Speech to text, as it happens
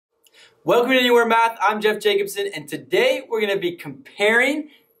Welcome to Anywhere Math. I'm Jeff Jacobson, and today we're going to be comparing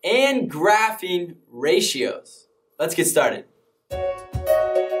and graphing ratios. Let's get started.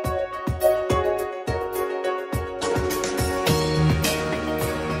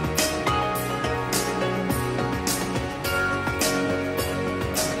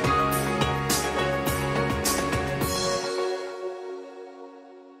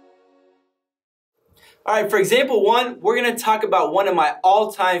 All right, for example one, we're going to talk about one of my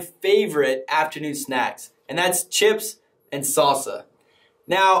all-time favorite afternoon snacks, and that's chips and salsa.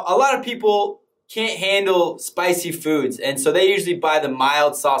 Now, a lot of people can't handle spicy foods, and so they usually buy the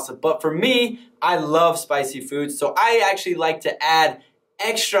mild salsa. But for me, I love spicy foods, so I actually like to add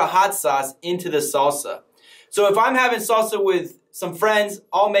extra hot sauce into the salsa. So if I'm having salsa with some friends,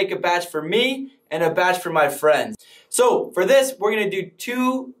 I'll make a batch for me and a batch for my friends. So for this, we're going to do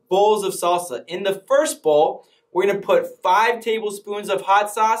 2 bowls of salsa. In the first bowl, we're going to put 5 tablespoons of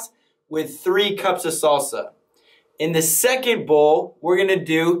hot sauce with 3 cups of salsa. In the second bowl, we're going to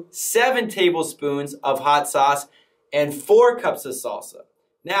do 7 tablespoons of hot sauce and 4 cups of salsa.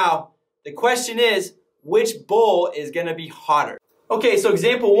 Now, the question is, which bowl is going to be hotter? Okay, so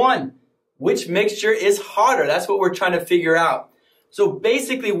example 1, which mixture is hotter? That's what we're trying to figure out. So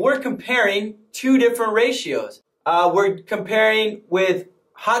basically, we're comparing 2 different ratios. We're comparing with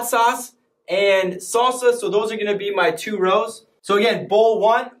hot sauce and salsa, so those are going to be my 2 rows. So again, bowl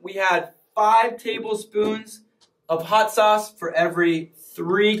 1, we had 5 tablespoons of hot sauce for every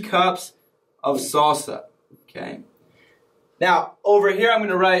 3 cups of salsa. Okay. Now, over here, I'm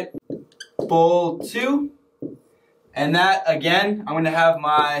going to write bowl 2, and that, again, I'm going to have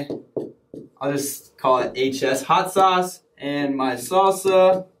my, I'll just call it HS, hot sauce, and my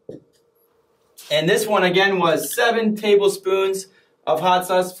salsa. And this one, again, was 7 tablespoons of hot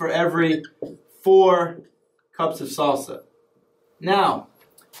sauce for every 4 cups of salsa. Now,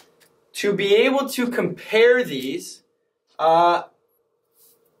 to be able to compare these,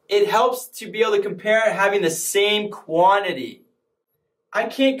 it helps to be able to compare having the same quantity. I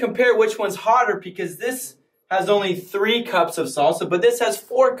can't compare which one's hotter because this has only 3 cups of salsa, but this has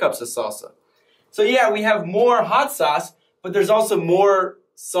 4 cups of salsa. So yeah, we have more hot sauce, but there's also more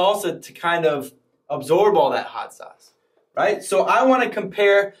salsa to kind of absorb all that hot sauce, right? So I want to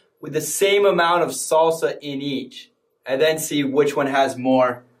compare with the same amount of salsa in each and then see which one has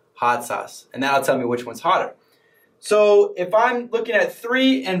more hot sauce. And that'll tell me which one's hotter. So if I'm looking at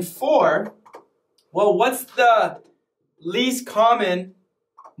 3 and 4, well, what's the least common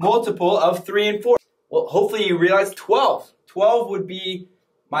multiple of 3 and 4? Well, hopefully you realize 12. 12 would be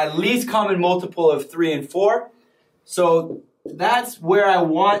my least common multiple of 3 and 4. So that's where I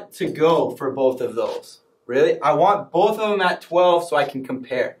want to go for both of those. Really? I want both of them at 12 so I can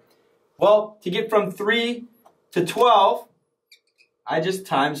compare. Well, to get from 3 to 12, I just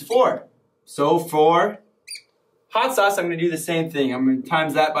times 4. So for hot sauce, I'm going to do the same thing. I'm going to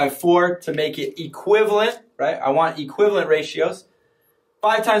times that by 4 to make it equivalent, right? I want equivalent ratios.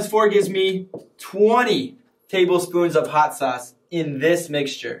 5 times 4 gives me 20 tablespoons of hot sauce in this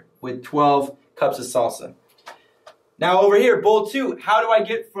mixture with 12 cups of salsa. Now over here, bowl 2, how do I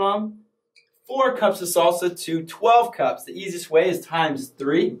get from 4 cups of salsa to 12 cups? The easiest way is times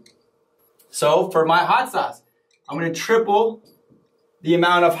 3. So for my hot sauce, I'm going to triple the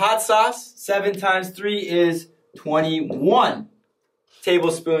amount of hot sauce. 7 times 3 is 21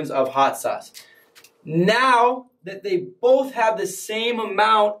 tablespoons of hot sauce. Now that they both have the same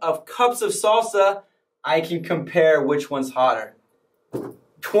amount of cups of salsa, I can compare which one's hotter.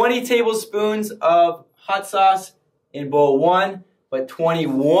 20 tablespoons of hot sauce in bowl 1, but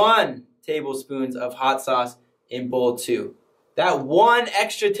 21 tablespoons of hot sauce in bowl 2. That 1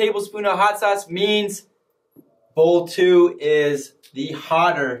 extra tablespoon of hot sauce means bowl 2 is the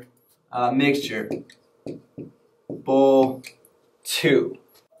hotter mixture. Bowl 2.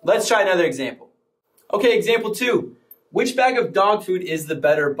 Let's try another example. Okay, example 2. Which bag of dog food is the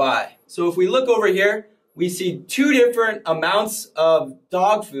better buy? So if we look over here, we see 2 different amounts of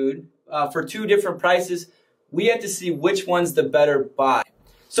dog food for 2 different prices. We have to see which one's the better buy.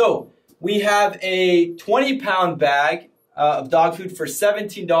 So we have a 20-pound bag of dog food for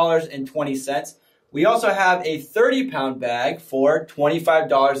 $17.20. We also have a 30-pound bag for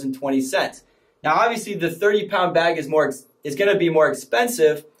 $25.20. Now, obviously, the 30-pound bag is going to be more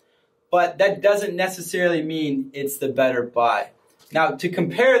expensive, but that doesn't necessarily mean it's the better buy. Now, to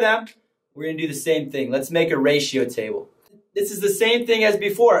compare them, we're going to do the same thing. Let's make a ratio table. This is the same thing as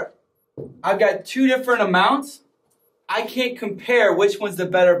before. I've got 2 different amounts. I can't compare which one's the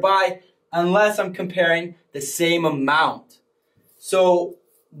better buy unless I'm comparing the same amount. So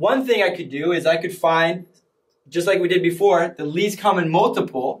one thing I could do is I could find, just like we did before, the least common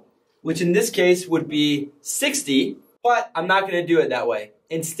multiple which in this case would be 60, but I'm not going to do it that way.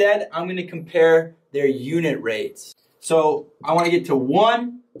 Instead, I'm going to compare their unit rates. So I want to get to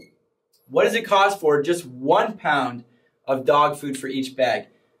 1. What does it cost for just 1 pound of dog food for each bag?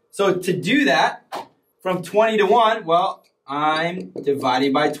 So to do that, from 20 to 1, well, I'm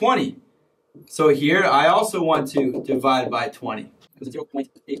dividing by 20. So here, I also want to divide by 20.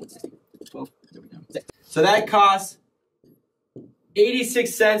 So that costs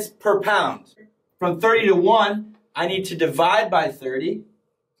 86 cents per pound. From 30 to 1, I need to divide by 30.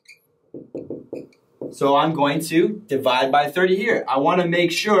 So I'm going to divide by 30 here. I want to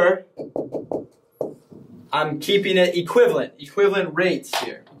make sure I'm keeping it equivalent rates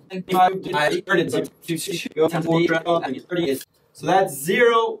here. So that's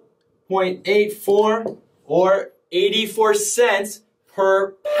 0.84 or 84 cents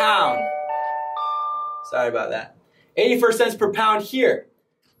per pound. Sorry about that. 84 cents per pound here.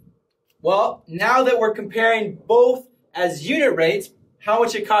 Well, now that we're comparing both as unit rates, how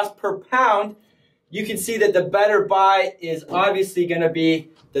much it costs per pound, you can see that the better buy is obviously going to be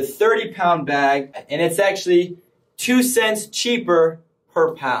the 30-pound bag, and it's actually 2 cents cheaper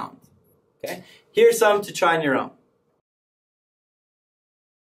per pound. Okay? Here's some to try on your own.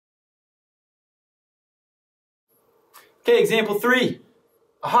 Okay, example 3.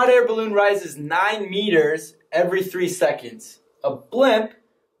 A hot air balloon rises 9 meters every 3 seconds. A blimp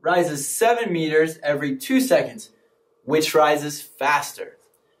rises 7 meters every 2 seconds. Which rises faster?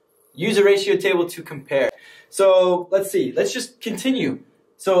 Use a ratio table to compare. So let's see. Let's just continue.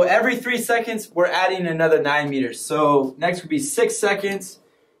 So every 3 seconds, we're adding another 9 meters. So next would be 6 seconds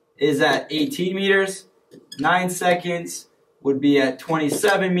is at 18 meters. 9 seconds would be at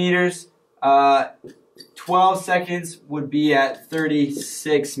 27 meters. 12 seconds would be at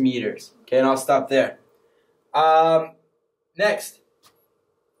 36 meters. Okay, and I'll stop there. Next,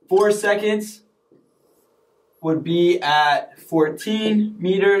 4 seconds would be at 14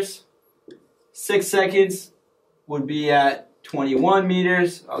 meters. 6 seconds would be at 21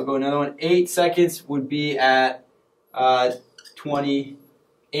 meters. I'll go another one. 8 seconds would be at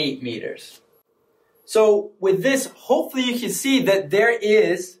 28 meters. So with this, hopefully you can see that there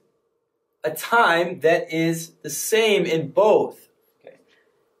is a time that is the same in both. Okay.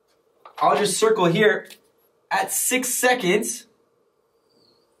 I'll just circle here. At 6 seconds,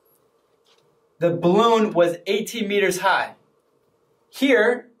 the balloon was 18 meters high.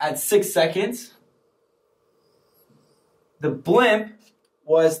 Here, at 6 seconds, the blimp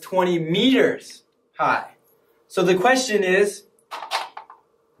was 20 meters high. So the question is,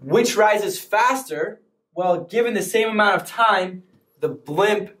 which rises faster? Well, given the same amount of time, the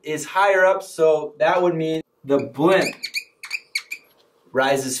blimp is higher up, so that would mean the blimp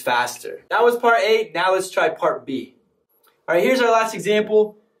rises faster. That was part A. Now let's try part B. All right, here's our last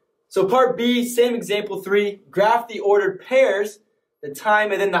example. So part B, same example 3. Graph the ordered pairs, the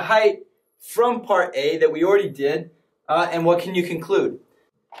time and then the height from part A that we already did, and what can you conclude?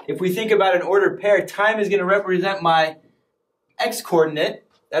 If we think about an ordered pair, time is going to represent my x-coordinate.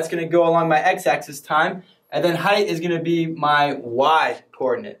 That's going to go along my x-axis time. And then height is going to be my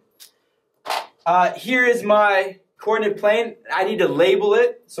y-coordinate. Here is my coordinate plane. I need to label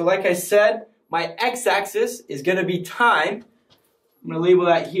it. So like I said, my x-axis is going to be time. I'm going to label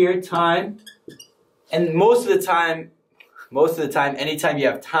that here, time. And most of the time, anytime you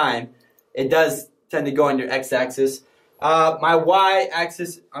have time, it does tend to go on your x-axis. My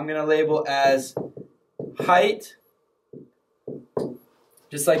y-axis, I'm going to label as height.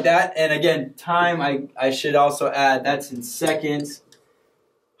 Just like that. And again, time, I should also add, that's in seconds.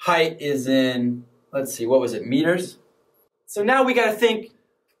 Height is in, let's see, what was it, meters? So now we got to think,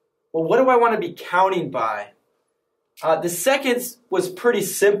 well, what do I want to be counting by? The seconds was pretty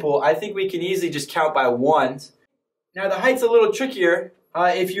simple. I think we can easily just count by ones. Now the height's a little trickier.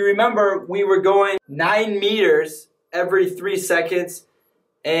 If you remember, we were going 9 meters every 3 seconds,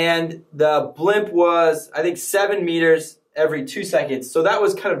 and the blimp was, I think, 7 meters every 2 seconds. So that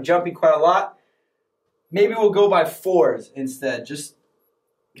was kind of jumping quite a lot. Maybe we'll go by 4s instead, just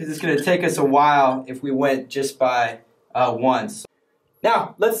because it's going to take us a while if we went just by 1s.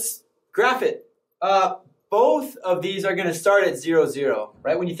 Now, let's graph it. Both of these are going to start at 0, 0,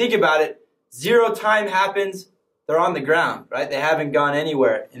 right? When you think about it, 0 time happens, they're on the ground, right? They haven't gone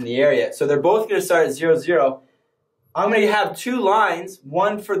anywhere in the area. So they're both going to start at 0, 0. I'm going to have 2 lines,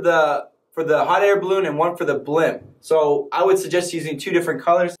 one for the hot air balloon and one for the blimp. So I would suggest using 2 different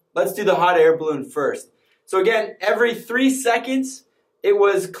colors. Let's do the hot air balloon first. So again, every 3 seconds, it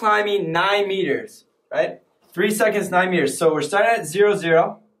was climbing 9 meters, right? 3 seconds, 9 meters. So we're starting at 0,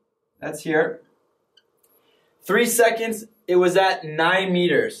 0. That's here. 3 seconds, it was at 9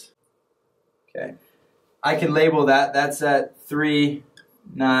 meters. Okay. I can label that. That's at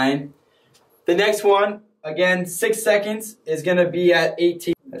 3:09. The next one, again, 6 seconds, is going to be at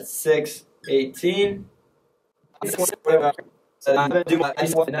 18. That's 6:18.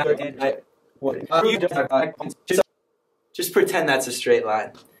 Just pretend that's a straight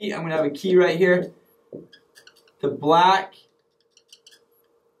line. I'm going to have a key right here. The black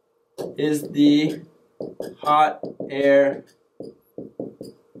is the hot air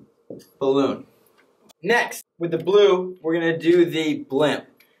balloon. Next, with the blue, we're going to do the blimp.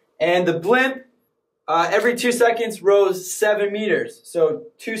 And the blimp, every 2 seconds, rose 7 meters. So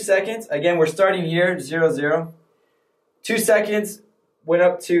 2 seconds, again, we're starting here, 0, 0. 2 seconds went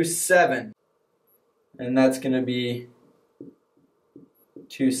up to 7. And that's going to be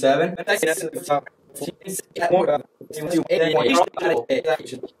 2, 7.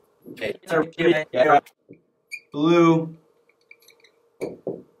 Blue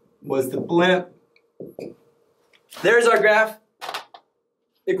was the blimp. There's our graph.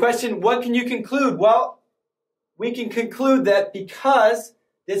 The question, what can you conclude? Well, we can conclude that because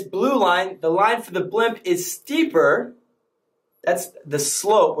this blue line, the line for the blimp, is steeper, that's the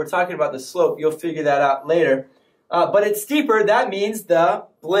slope, we're talking about the slope, you'll figure that out later, but it's steeper, that means the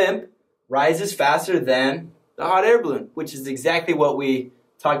blimp rises faster than the hot air balloon, which is exactly what we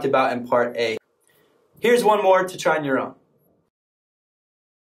talked about in part A. Here's one more to try on your own.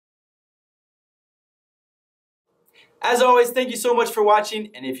 As always, thank you so much for watching,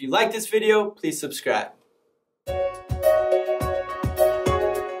 and if you like this video, please subscribe.